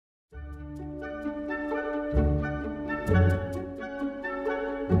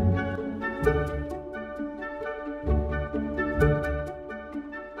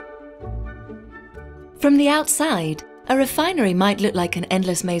From the outside, a refinery might look like an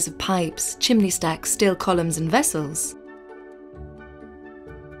endless maze of pipes, chimney stacks, steel columns and vessels.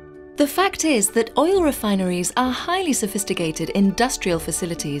 The fact is that oil refineries are highly sophisticated industrial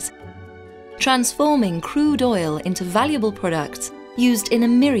facilities, transforming crude oil into valuable products used in a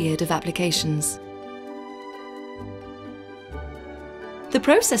myriad of applications. The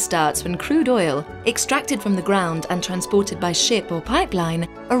process starts when crude oil, extracted from the ground and transported by ship or pipeline,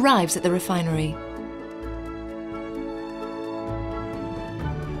 arrives at the refinery.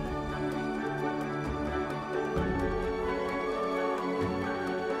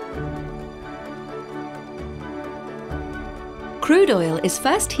 Crude oil is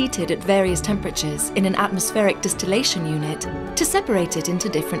first heated at various temperatures in an atmospheric distillation unit to separate it into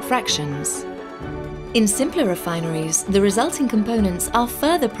different fractions. In simpler refineries, the resulting components are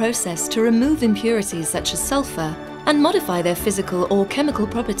further processed to remove impurities such as sulfur and modify their physical or chemical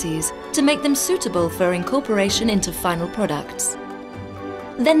properties to make them suitable for incorporation into final products.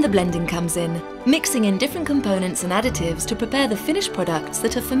 Then the blending comes in, mixing in different components and additives to prepare the finished products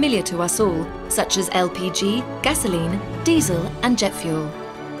that are familiar to us all, such as LPG, gasoline, diesel and jet fuel.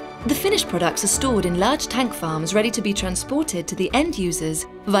 The finished products are stored in large tank farms ready to be transported to the end users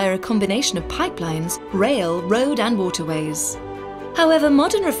via a combination of pipelines, rail, road and waterways. However,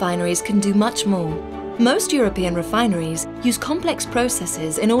 modern refineries can do much more. Most European refineries use complex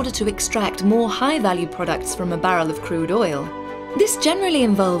processes in order to extract more high-value products from a barrel of crude oil. This generally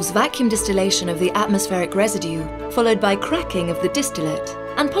involves vacuum distillation of the atmospheric residue, followed by cracking of the distillate,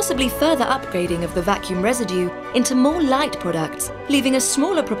 and possibly further upgrading of the vacuum residue into more light products, leaving a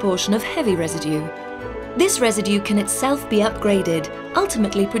smaller proportion of heavy residue. This residue can itself be upgraded,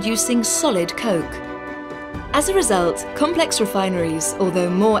 ultimately producing solid coke. As a result, complex refineries, although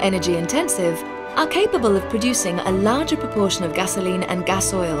more energy intensive, are capable of producing a larger proportion of gasoline and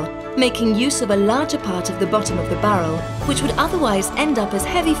gas oil, making use of a larger part of the bottom of the barrel, which would otherwise end up as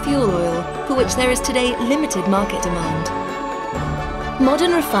heavy fuel oil, for which there is today limited market demand.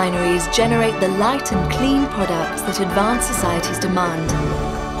 Modern refineries generate the light and clean products that advance society's demand,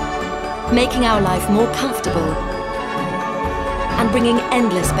 making our life more comfortable and bringing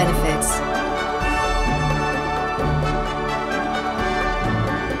endless benefits.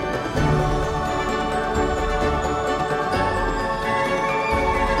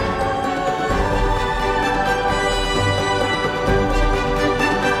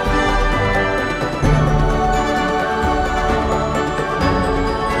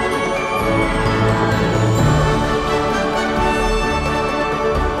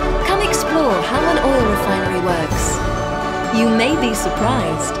 How an oil refinery works. You may be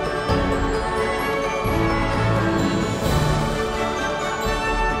surprised.